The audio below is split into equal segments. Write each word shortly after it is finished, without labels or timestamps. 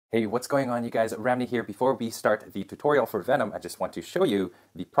Hey, what's going on, you guys? Ramny here. Before we start the tutorial for Venom, I just want to show you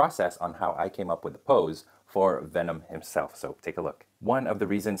the process on how I came up with the pose for Venom himself. So take a look. One of the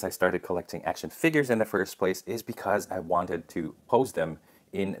reasons I started collecting action figures in the first place is because I wanted to pose them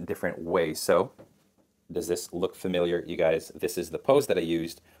in different ways. So does this look familiar, you guys? This is the pose that I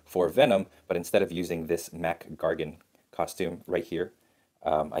used for Venom, but instead of using this Mac Gargan costume right here,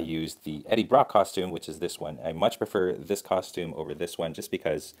 I used the Eddie Brock costume, which is this one. I much prefer this costume over this one just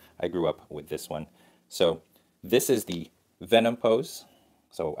because I grew up with this one. So this is the Venom pose.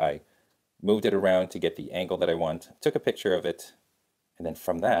 So I moved it around to get the angle that I want, took a picture of it, and then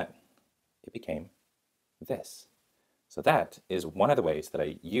from that, it became this. So that is one of the ways that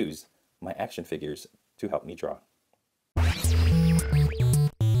I use my action figures to help me draw.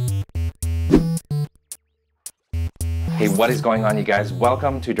 Hey, what is going on, you guys?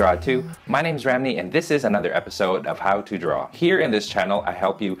 Welcome to Draw 2. My name is Ramny, and this is another episode of How to Draw. Here in this channel, I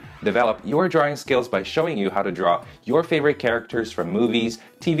help you develop your drawing skills by showing you how to draw your favorite characters from movies,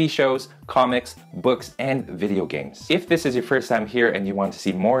 TV shows, comics, books, and video games. If this is your first time here and you want to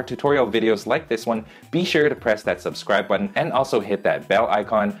see more tutorial videos like this one, be sure to press that subscribe button and also hit that bell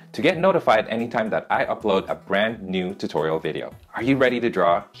icon to get notified anytime that I upload a brand new tutorial video. Are you ready to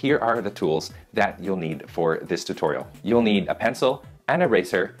draw? Here are the tools that you'll need for this tutorial. You'll need a pencil, an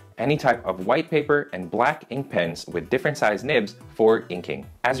eraser, any type of white paper, and black ink pens with different size nibs for inking.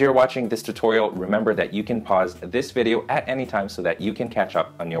 As you're watching this tutorial, remember that you can pause this video at any time so that you can catch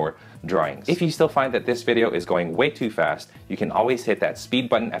up on your drawings. If you still find that this video is going way too fast, you can always hit that speed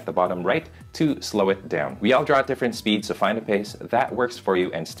button at the bottom right to slow it down. We all draw at different speeds, so find a pace that works for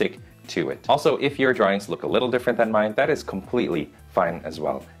you and stick to it. Also, if your drawings look a little different than mine, that is completely fine as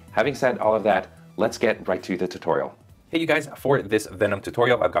well. Having said all of that, let's get right to the tutorial. Hey you guys, for this Venom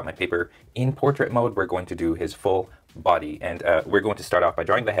tutorial, I've got my paper in portrait mode. We're going to do his full body, and we're going to start off by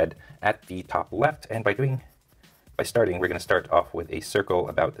drawing the head at the top left, and by starting, we're going to start off with a circle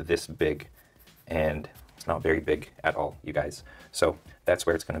about this big, and it's not very big at all, you guys. So that's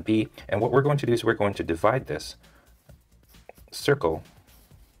where it's going to be, and what we're going to do is we're going to divide this circle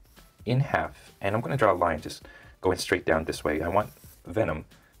in half, and I'm going to draw a line just going straight down this way. I want Venom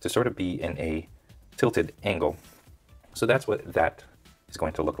to sort of be in a tilted angle. So that's what that is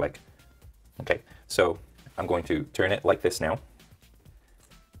going to look like. Okay, so I'm going to turn it like this now.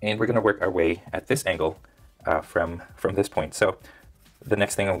 And we're going to work our way at this angle from this point. So the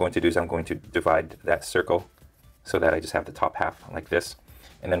next thing I'm going to do is I'm going to divide that circle so that I just have the top half like this.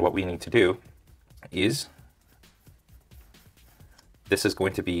 And then what we need to do is, this is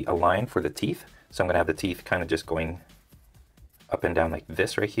going to be a line for the teeth. So I'm going to have the teeth kind of just going up and down like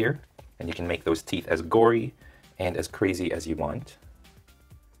this right here. And you can make those teeth as gory and as crazy as you want.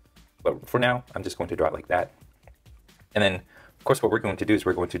 But for now, I'm just going to draw it like that. And then, of course, what we're going to do is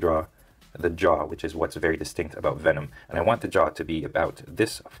we're going to draw the jaw, which is what's very distinct about Venom. And I want the jaw to be about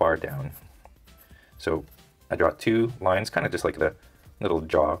this far down. So I draw two lines, kind of just like the little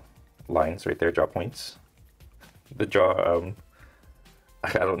jaw lines right there, jaw points. The jaw,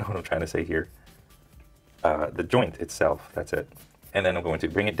 I don't know what I'm trying to say here. The joint itself, that's it. And then I'm going to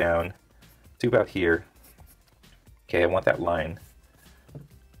bring it down to about here. Okay, I want that line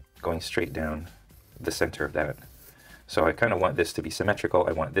going straight down the center of that. So I kind of want this to be symmetrical.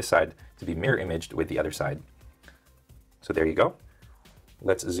 I want this side to be mirror imaged with the other side. So there you go.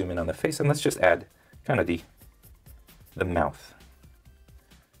 Let's zoom in on the face and let's just add kind of the mouth.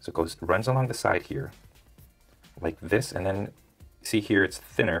 So it runs along the side here like this, and then see here it's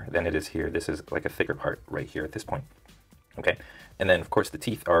thinner than it is here. This is like a thicker part right here at this point. Okay, and then of course the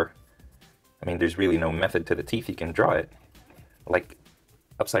teeth are, I mean, there's really no method to the teeth. You can draw it like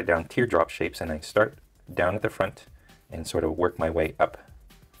upside down teardrop shapes, and I start down at the front and sort of work my way up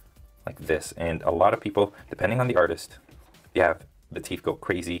like this. And a lot of people, depending on the artist, you have the teeth go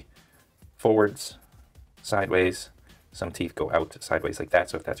crazy forwards, sideways. Some teeth go out sideways like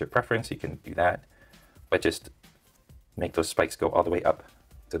that. So if that's your preference, you can do that. But just make those spikes go all the way up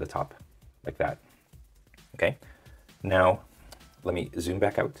to the top like that. Okay, now let me zoom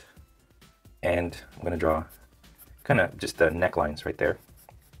back out. And I'm going to draw kind of just the necklines right there.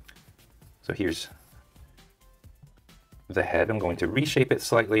 So here's the head. I'm going to reshape it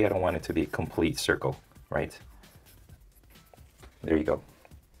slightly. I don't want it to be a complete circle, right? There you go.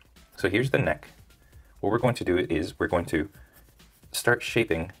 So here's the neck. What we're going to do is we're going to start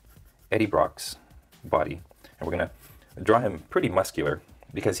shaping Eddie Brock's body. And we're going to draw him pretty muscular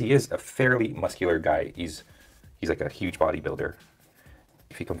because he is a fairly muscular guy. He's like a huge bodybuilder.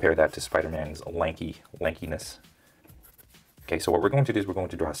 If you compare that to Spider-Man's lankiness. Okay, so what we're going to do is we're going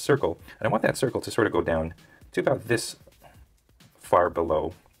to draw a circle, and I want that circle to sort of go down to about this far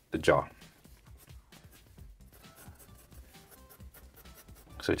below the jaw.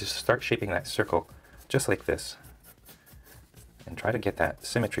 So just start shaping that circle just like this and try to get that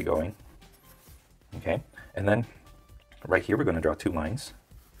symmetry going. Okay, and then right here we're going to draw 2 lines.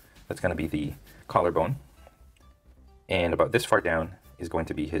 That's going to be the collarbone, and about this far down is going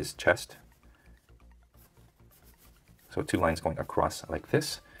to be his chest. So 2 lines going across like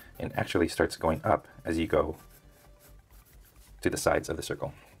this, and actually starts going up as you go to the sides of the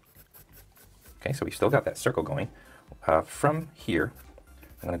circle. Okay, so we've still got that circle going. From here,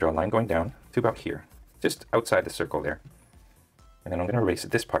 I'm going to draw a line going down to about here, just outside the circle there. And then I'm going to erase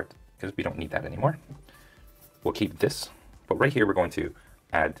this part because we don't need that anymore. We'll keep this, but right here we're going to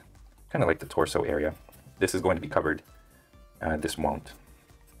add kind of like the torso area. This is going to be covered, this won't.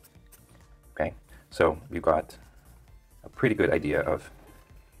 Okay, so we've got a pretty good idea of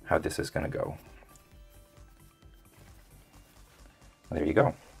how this is going to go. There you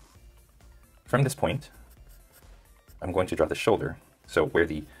go. From this point, I'm going to draw the shoulder. So where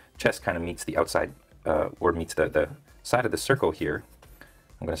the chest kind of meets the outside, or meets the side of the circle here,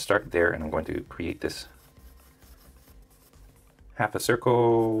 I'm going to start there and I'm going to create this half a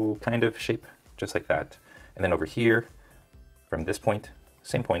circle kind of shape, just like that. And then over here, from this point,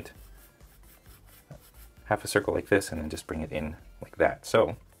 same point, half a circle like this, and then just bring it in like that.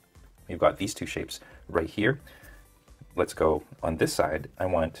 So we've got these 2 shapes right here. Let's go on this side. I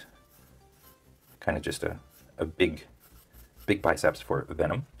want kind of just a big biceps for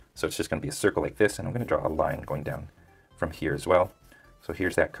Venom. So it's just going to be a circle like this, and I'm going to draw a line going down from here as well. So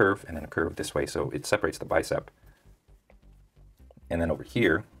here's that curve, and then a curve this way, so it separates the bicep. And then over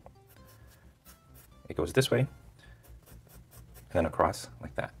here, it goes this way, and then across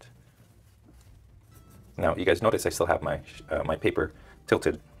like that. Now, you guys notice I still have my my paper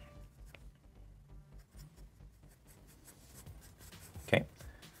tilted. Okay,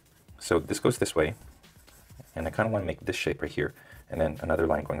 so this goes this way, and I kind of want to make this shape right here, and then another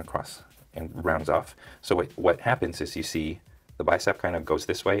line going across and rounds off. So what happens is you see the bicep kind of goes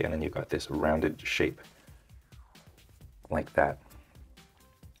this way, and then you've got this rounded shape like that.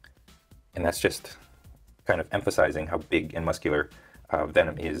 And that's just kind of emphasizing how big and muscular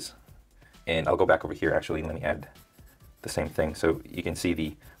Venom is. And I'll go back over here actually, and let me add the same thing. So you can see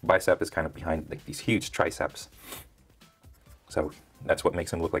the bicep is kind of behind like these huge triceps. So that's what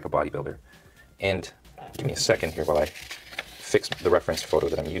makes him look like a bodybuilder. And give me a second here while I fix the reference photo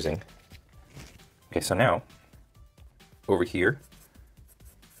that I'm using. Okay, so now over here,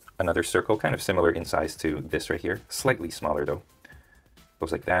 another circle, kind of similar in size to this right here, slightly smaller though.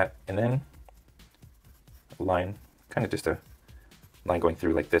 Goes like that, and then a line, kind of just a line going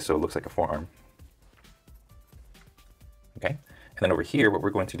through like this, so it looks like a forearm. Okay, and then over here, what we're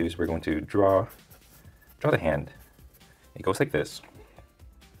going to do is we're going to draw the hand. It goes like this,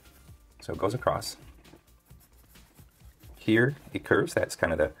 so it goes across. Here it curves. That's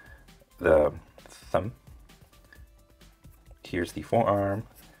kind of the thumb. Here's the forearm.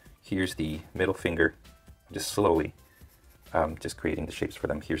 Here's the middle finger. Just slowly. Just creating the shapes for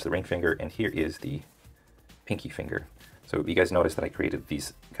them. Here's the ring finger, and here is the pinky finger. So you guys notice that I created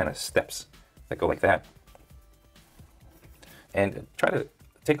these kind of steps that go like that. And try to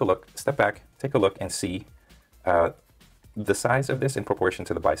take a look, step back, take a look and see the size of this in proportion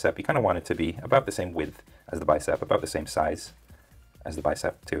to the bicep. You kind of want it to be about the same width as the bicep, about the same size as the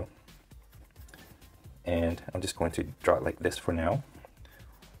bicep too. And I'm just going to draw it like this for now.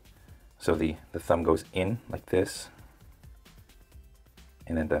 So the thumb goes in like this,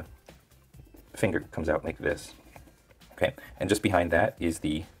 and then the finger comes out like this. Okay, and just behind that is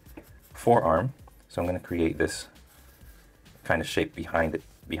the forearm. So I'm going to create this kind of shape behind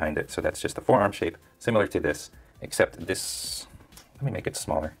it. So that's just the forearm shape, similar to this, except this, let me make it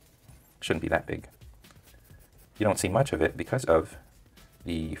smaller. Shouldn't be that big. You don't see much of it because of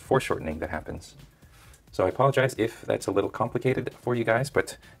the foreshortening that happens. So I apologize if that's a little complicated for you guys,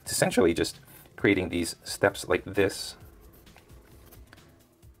 but it's essentially just creating these steps like this.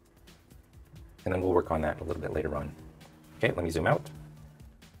 And then we'll work on that a little bit later on. Okay, let me zoom out.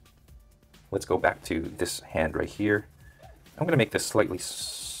 Let's go back to this hand right here. I'm going to make this slightly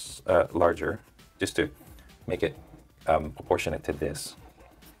larger, just to make it proportionate to this.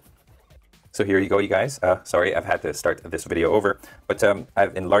 So here you go, you guys. Sorry, I've had to start this video over, but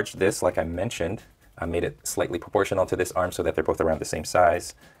I've enlarged this like I mentioned. I made it slightly proportional to this arm so that they're both around the same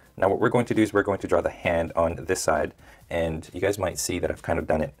size. Now what we're going to do is we're going to draw the hand on this side, and you guys might see that I've kind of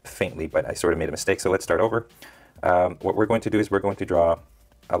done it faintly, but I sort of made a mistake, so let's start over. What we're going to do is we're going to draw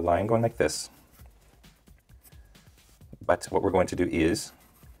a line going like this, but what we're going to do is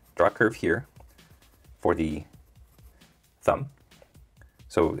draw a curve here for the thumb.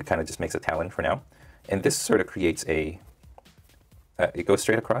 So it kind of just makes a talon for now. And this sort of creates a, it goes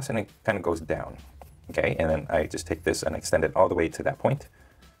straight across and it kind of goes down. Okay, and then I just take this and extend it all the way to that point.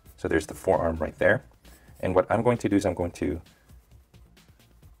 So there's the forearm right there. And what I'm going to do is I'm going to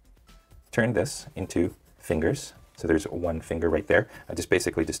turn this into fingers. So there's one finger right there. I just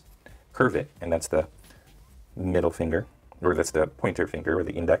basically just curve it, and that's the middle finger, or that's the pointer finger, or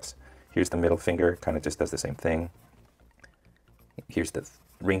the index. Here's the middle finger, kind of just does the same thing. Here's the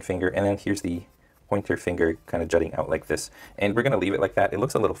ring finger, and then here's the pointer finger kind of jutting out like this. And we're going to leave it like that. It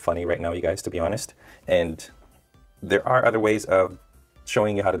looks a little funny right now, you guys, to be honest. And there are other ways of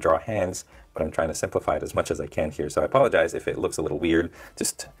showing you how to draw hands, but I'm trying to simplify it as much as I can here. So I apologize if it looks a little weird.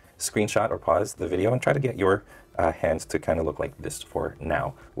 Just screenshot or pause the video and try to get your hands to kind of look like this for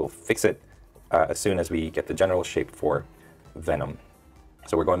now. We'll fix it as soon as we get the general shape for Venom.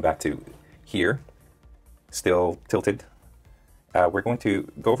 So we're going back to here, still tilted. We're going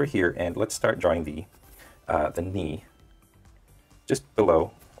to go over here and let's start drawing the knee just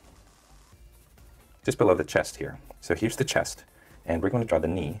below the chest here. So here's the chest, and we're going to draw the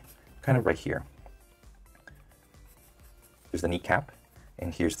knee kind of right here. Here's the kneecap,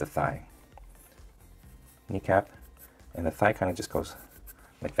 and here's the thigh. Kneecap, and the thigh kind of just goes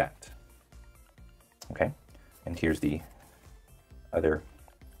like that. Okay, and here's the other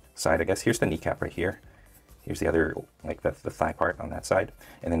side, I guess. Here's the kneecap right here. Here's the other, like the thigh part on that side.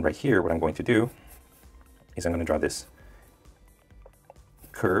 And then right here, what I'm going to do is I'm going to draw this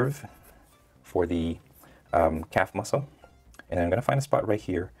curve for the calf muscle. And I'm going to find a spot right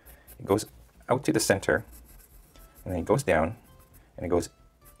here. It goes out to the center, and then it goes down, and it goes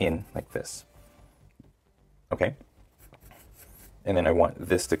in like this. Okay? And then I want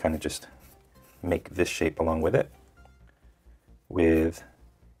this to kind of just make this shape along with it.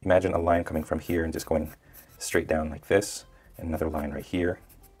 Imagine a line coming from here and just going straight down like this, and another line right here.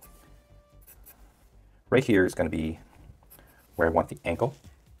 Right here is going to be where I want the ankle.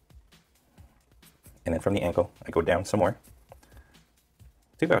 And then from the ankle, I go down some more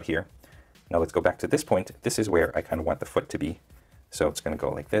to about here. Now let's go back to this point. This is where I kind of want the foot to be. So it's going to go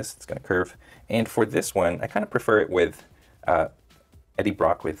like this, it's going to curve. And for this one, I kind of prefer it with Eddie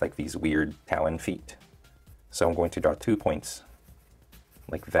Brock with like these weird talon feet. So I'm going to draw 2 points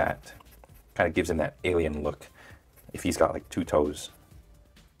like that. Kind of gives him that alien look if he's got like 2 toes.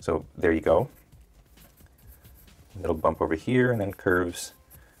 So there you go. A little bump over here, and then curves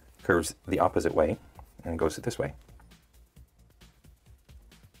the opposite way and goes this way.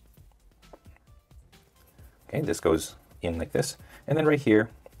 Okay, this goes in like this. And then right here,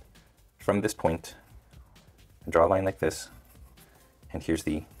 from this point, draw a line like this. And here's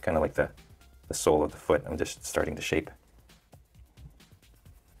the kind of like the sole of the foot. I'm just starting to shape.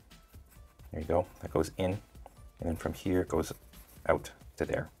 There you go, that goes in, and then from here it goes out to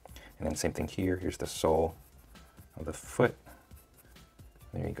there. And then same thing here, here's the sole of the foot.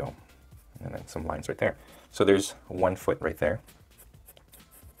 There you go. And then some lines right there. So there's 1 foot right there.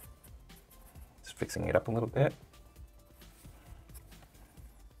 Just fixing it up a little bit.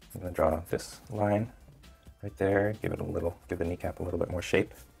 I'm gonna draw this line right there, give the kneecap a little bit more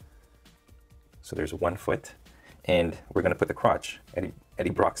shape. So there's 1 foot. And we're going to put the crotch. Eddie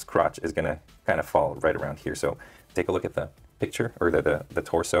Brock's crotch is going to kind of fall right around here. So take a look at the picture, or the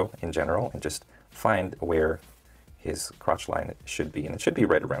torso in general, and just find where his crotch line should be. And it should be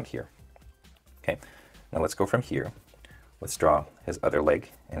right around here. Okay, now let's go from here. Let's draw his other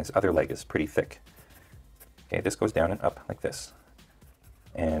leg, and his other leg is pretty thick. Okay, this goes down and up like this.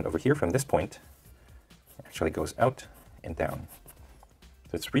 And over here from this point, it actually goes out and down.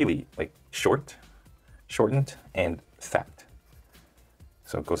 So it's really like shortened and fat.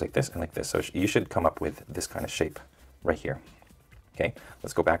 So it goes like this and like this. So you should come up with this kind of shape right here. Okay,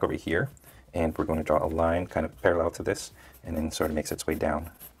 let's go back over here, and we're going to draw a line kind of parallel to this, and then sort of makes its way down.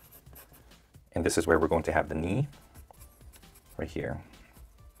 And this is where we're going to have the knee right here.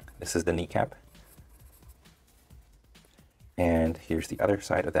 This is the kneecap. And here's the other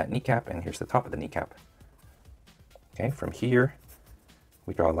side of that kneecap, and here's the top of the kneecap. Okay, from here,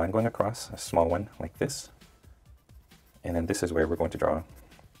 we draw a line going across, a small one like this. And then this is where we're going to draw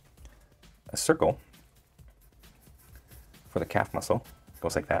a circle for the calf muscle. It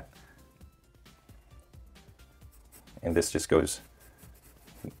goes like that. And this just goes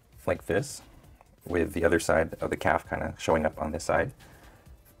like this, with the other side of the calf kind of showing up on this side.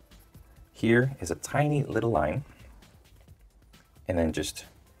 Here is a tiny little line, and then just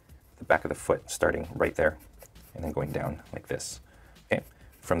the back of the foot starting right there, and then going down like this. Okay,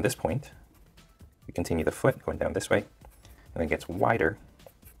 from this point, we continue the foot going down this way, and it gets wider,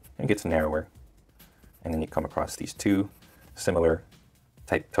 and it gets narrower, and then you come across these 2 similar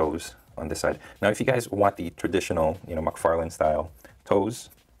type toes on this side. Now, if you guys want the traditional, McFarlane style toes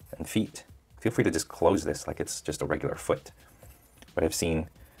and feet, feel free to just close this like it's just a regular foot. But I've seen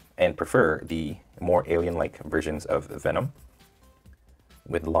and prefer the more alien-like versions of Venom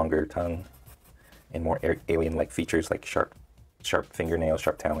with longer tongue and more alien-like features like sharp fingernails,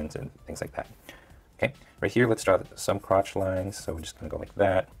 sharp talons, and things like that. Okay, right here, let's draw some crotch lines. So we're just going to go like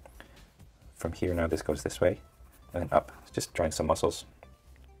that. From here, now this goes this way, and then up. Just drawing some muscles.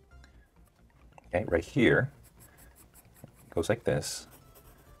 Okay, right here, it goes like this,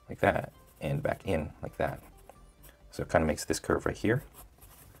 like that, and back in like that. So it kind of makes this curve right here.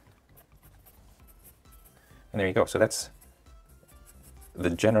 And there you go. So that's the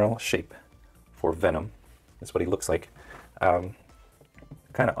general shape for Venom. That's what he looks like. Kind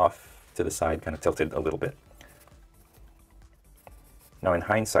of off to the side, kind of tilted a little bit. Now in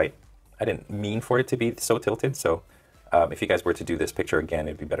hindsight, I didn't mean for it to be so tilted, so if you guys were to do this picture again,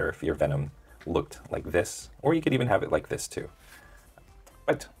 it'd be better if your Venom looked like this, or you could even have it like this too.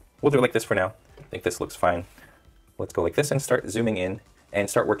 But we'll do it like this for now. I think this looks fine. Let's go like this and start zooming in and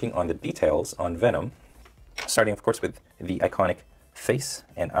start working on the details on Venom, starting of course with the iconic face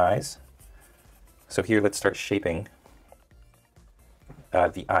and eyes. So here, let's start shaping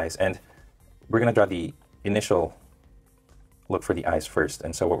the eyes, and we're going to draw the initial look for the eyes first.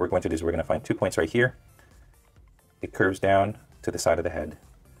 And so what we're going to do is we're going to find 2 points right here. It curves down to the side of the head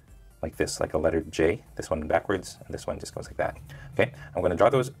like this, like a letter J. This one backwards, and this one just goes like that. Okay, I'm going to draw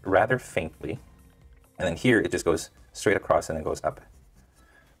those rather faintly, and then here it just goes straight across and then goes up.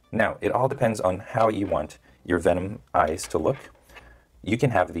 Now, it all depends on how you want your Venom eyes to look. You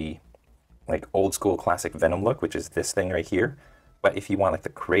can have the like old school classic Venom look, which is this thing right here. But if you want like the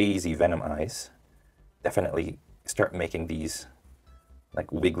crazy Venom eyes, definitely start making these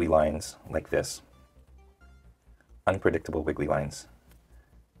like wiggly lines like this. Unpredictable wiggly lines.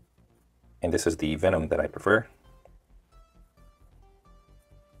 And this is the Venom that I prefer.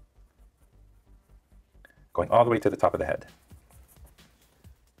 Going all the way to the top of the head.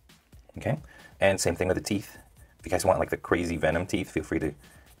 Okay, and same thing with the teeth. If you guys want like the crazy Venom teeth, feel free to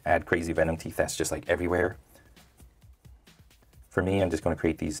add crazy Venom teeth. That's just like everywhere. For me, I'm just going to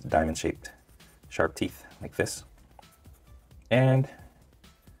create these diamond-shaped sharp teeth like this. And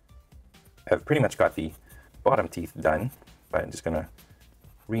I've pretty much got the bottom teeth done, but I'm just going to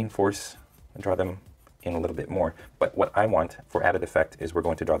reinforce and draw them in a little bit more. But what I want for added effect is we're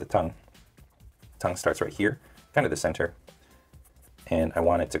going to draw the tongue. Tongue starts right here, kind of the center. And I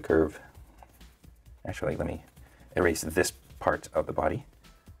want it to curve. Actually, let me erase this part of the body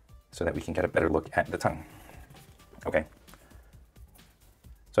so that we can get a better look at the tongue. Okay.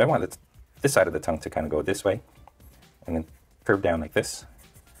 So I want this side of the tongue to kind of go this way, and then curve down like this,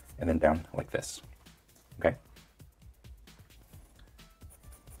 and then down like this. Okay.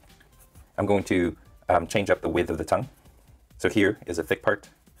 I'm going to change up the width of the tongue. So here is a thick part.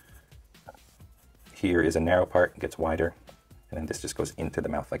 Here is a narrow part, it gets wider, and then this just goes into the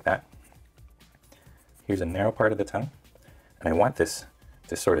mouth like that. Here's a narrow part of the tongue, and I want this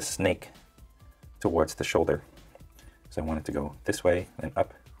to sort of snake towards the shoulder. So I want it to go this way, and then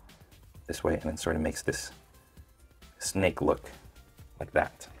up, this way, and then sort of makes this snake look like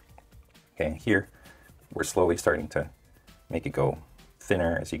that. Okay, and here we're slowly starting to make it go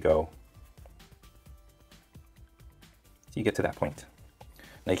thinner as you go. So you get to that point.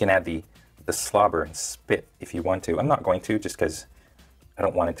 Now you can add the slobber and spit if you want to. I'm not going to, just because I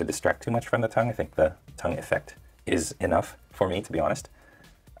don't want it to distract too much from the tongue. I think the tongue effect is enough for me, to be honest.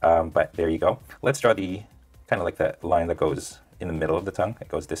 But there you go. Let's draw the kind of like the line that goes in the middle of the tongue. It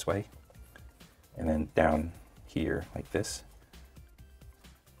goes this way, and then down here like this.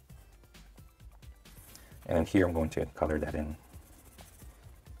 And then here I'm going to color that in.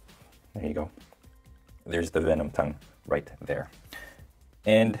 There you go. There's the Venom tongue right there.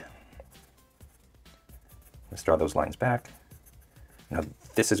 And let's draw those lines back. Now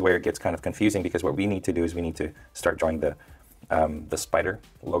this is where it gets kind of confusing, because what we need to do is we need to start drawing the spider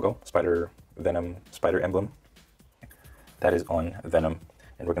logo, Venom spider emblem. That is on Venom.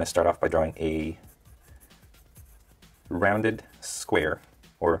 And we're going to start off by drawing a rounded square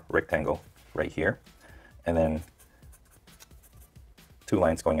or rectangle right here. And then 2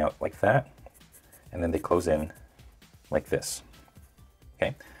 lines going out like that. And then they close in like this.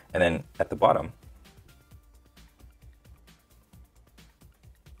 Okay. And then at the bottom,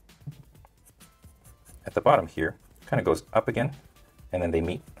 here, kind of goes up again, and then they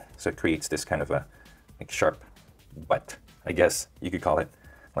meet. So it creates this kind of a like sharp butt, I guess you could call it,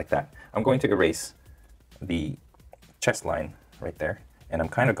 like that. I'm going to erase the chest line right there, and I'm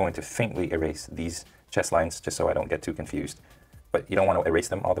kind of going to faintly erase these chest lines just so I don't get too confused. but you don't want to erase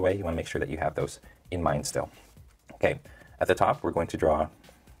them all the way. You want to make sure that you have those in mind still. Okay, at the top, we're going to draw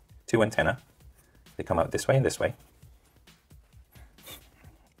 2 antennae. They come out this way and this way.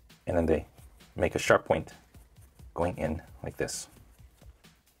 And then they make a sharp point going in like this.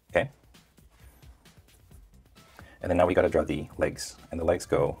 Okay? And then now we got to draw the legs. And the legs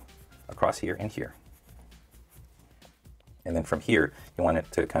go across here and here. And then from here, you want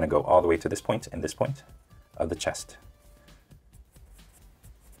it to kind of go all the way to this point and this point of the chest.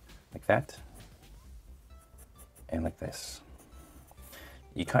 Like that. And like this.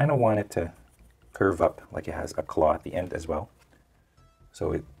 You kind of want it to curve up like it has a claw at the end as well.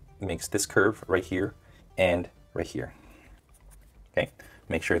 So it makes this curve right here and right here. Okay,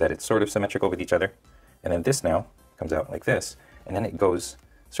 make sure that it's sort of symmetrical with each other. And then this now comes out like this, and then it goes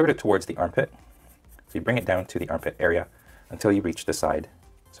sort of towards the armpit. So you bring it down to the armpit area until you reach the side.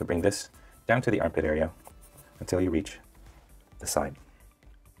 So bring this down to the armpit area until you reach the side.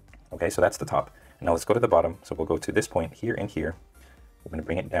 Okay, so that's the top. And now let's go to the bottom. So we'll go to this point here and here. We're going to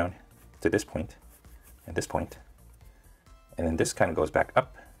bring it down to this point and this point. And then this kind of goes back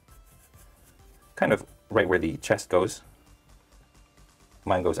up, kind of right where the chest goes.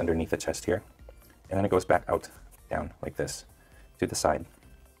 Mine goes underneath the chest here. And then it goes back out, down like this, to the side.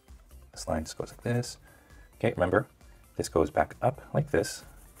 This line just goes like this. Okay, remember, this goes back up like this.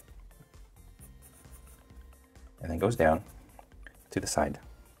 And then goes down to the side.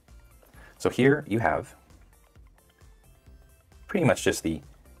 So here you have pretty much just the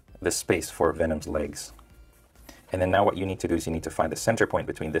space for Venom's legs. And then now what you need to do is you need to find the center point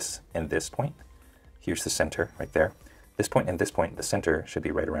between this and this point. Here's the center right there. This point and this point, the center should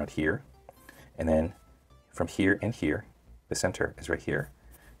be right around here. And then from here and here, the center is right here.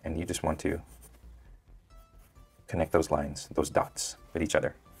 And you just want to connect those lines, those dots with each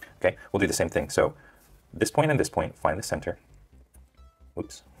other. Okay, we'll do the same thing. So this point and this point, find the center.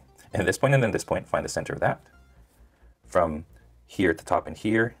 Oops. And this point and then this point, find the center of that. From here at the top and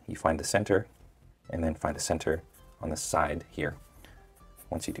here, you find the center, and then find the center on the side here.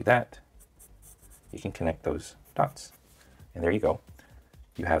 Once you do that, you can connect those dots. And there you go.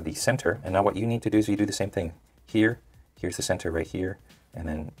 You have the center, and now what you need to do is you do the same thing. Here, here's the center right here, and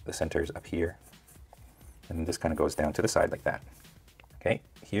then the center is up here. And this kind of goes down to the side like that. Okay,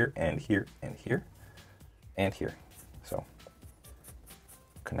 here and here and here and here. So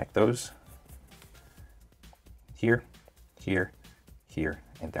connect those here, here, here,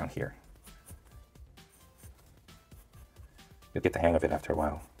 and down here. You'll get the hang of it after a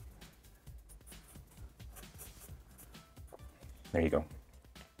while. There you go.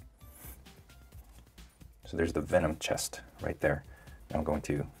 So there's the Venom chest right there. Now I'm going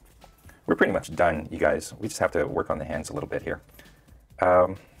to, we're pretty much done, you guys. We just have to work on the hands a little bit here.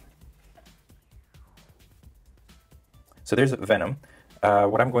 So there's Venom.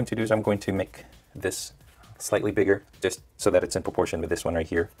 What I'm going to do is I'm going to make this slightly bigger, just so that it's in proportion with this one right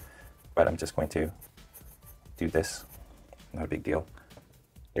here. But I'm just going to do this. Not a big deal.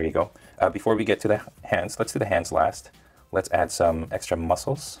 There you go. Before we get to the hands, let's do the hands last. Let's add some extra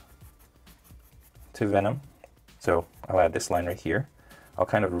muscles to Venom. So I'll add this line right here. I'll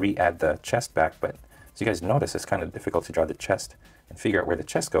kind of re-add the chest back, but as you guys notice, it's kind of difficult to draw the chest and figure out where the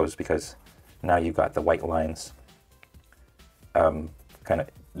chest goes because now you've got the white lines kind of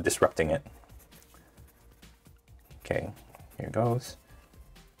disrupting it. Okay, here it goes.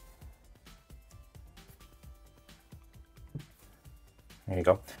 There you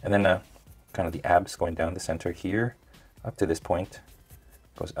go. And then kind of the abs going down the center here, up to this point,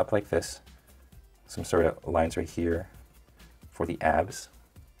 goes up like this. Some sort of lines right here for the abs.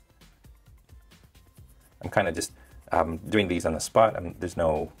 I'm kind of just doing these on the spot. There's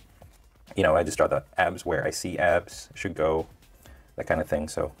no, you know, I just draw the abs where I see abs should go, that kind of thing.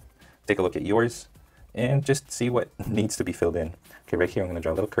 So take a look at yours and just see what needs to be filled in. Okay, right here I'm going to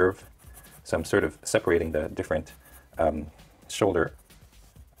draw a little curve. So I'm sort of separating the different shoulder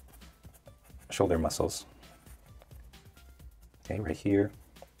muscles. Okay, right here,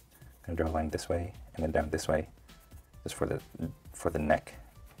 I'm going to draw a line this way and then down this way, just for the neck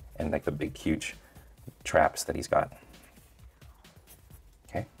and like the big huge traps that he's got.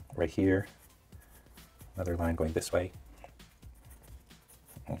 Okay, right here, another line going this way,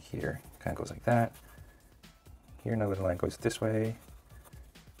 and here kind of goes like that. Here another line goes this way.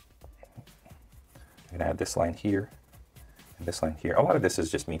 I'm gonna add this line here and this line here. A lot of this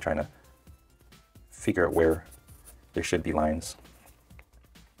is just me trying to figure out where there should be lines.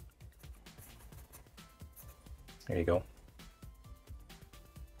 There you go.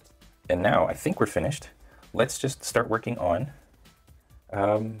 And now I think we're finished. Let's just start working on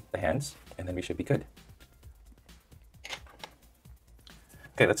the hands, and then we should be good.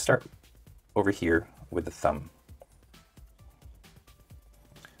 Okay, let's start over here with the thumb.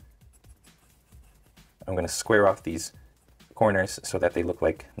 I'm going to square off these corners so that they look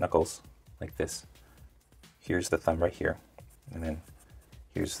like knuckles, like this. Here's the thumb right here, and then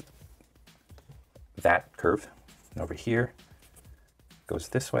here's that curve. And over here goes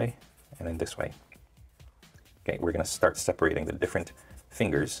this way, and then this way. Okay, we're going to start separating the different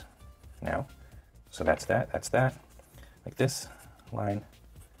fingers now. So that's that, like this line,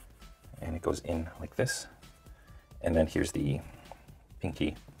 and it goes in like this. And then here's the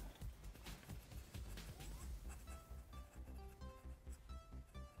pinky.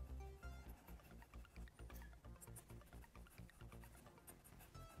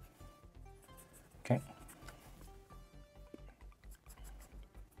 Okay.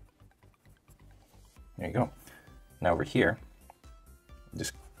 There you go. Now over here,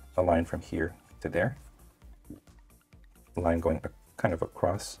 just a line from here to there. A line going kind of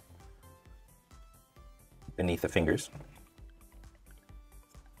across beneath the fingers.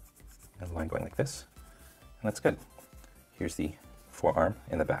 And a line going like this. And that's good. Here's the forearm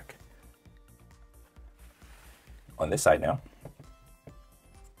in the back. On this side now,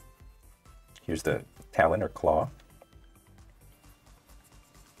 here's the talon or claw.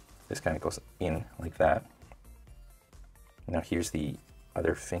 This kind of goes in like that. Now here's the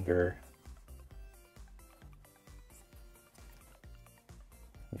other finger.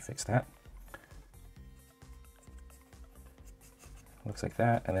 Let me fix that. Looks like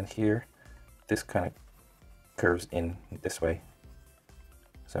that. And then here, this kind of curves in this way.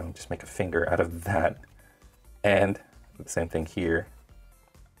 So just make a finger out of that. And the same thing here.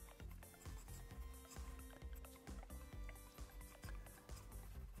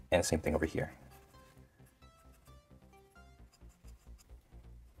 And same thing over here.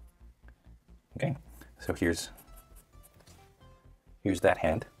 Okay, so here's that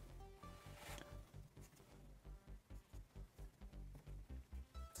hand.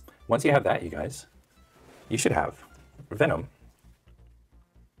 Once you have that, you guys, you should have Venom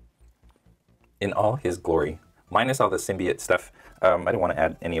in all his glory, minus all the symbiote stuff. I don't want to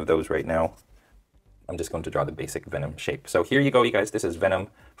add any of those right now. I'm just going to draw the basic Venom shape. So here you go, you guys. This is Venom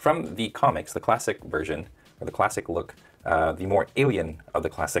from the comics, the classic version, or the classic look, the more alien of the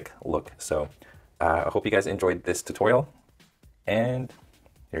classic look. So I hope you guys enjoyed this tutorial, and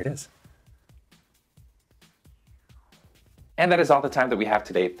here it is. And that is all the time that we have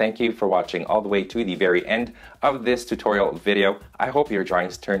today. Thank you for watching all the way to the very end of this tutorial video. I hope your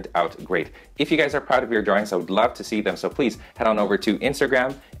drawings turned out great. If you guys are proud of your drawings, I would love to see them. So please head on over to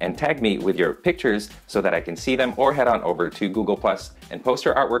Instagram and tag me with your pictures so that I can see them, or head on over to Google+ and post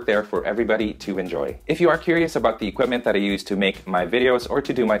your artwork there for everybody to enjoy. If you are curious about the equipment that I use to make my videos or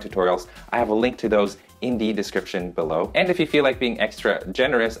to do my tutorials, I have a link to those in the description below. And if you feel like being extra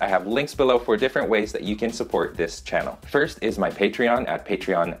generous, I have links below for different ways that you can support this channel. First is my Patreon at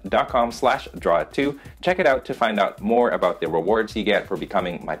patreon.com/draw2. Check it out to find out more about the rewards you get for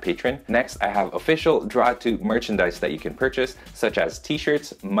becoming my patron. Next, I have official Draw2 merchandise that you can purchase, such as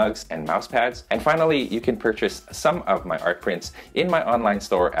t-shirts, mugs, and mouse pads. And finally, you can purchase some of my art prints in my online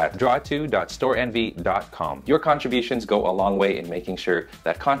store at draw2.storeenvy.com. Your contributions go a long way in making sure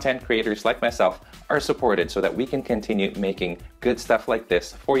that content creators like myself are supported so that we can continue making good stuff like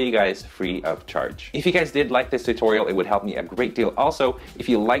this for you guys free of charge. If you guys did like this tutorial, it would help me a great deal. Also, if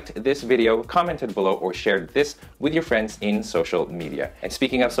you liked this video, commented below or shared this with your friends in social media. And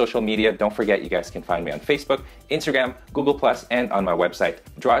speaking of social media, don't forget you guys can find me on Facebook, Instagram, Google+, and on my website,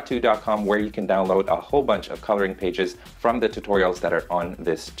 draw2.com, where you can download a whole bunch of coloring pages from the tutorials that are on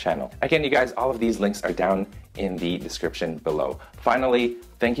this channel. Again, you guys, all of these links are down in the description below. Finally,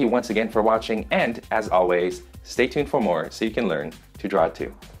 thank you once again for watching, and as always, stay tuned for more so you can learn to draw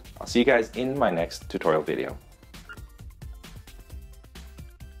too. I'll see you guys in my next tutorial video.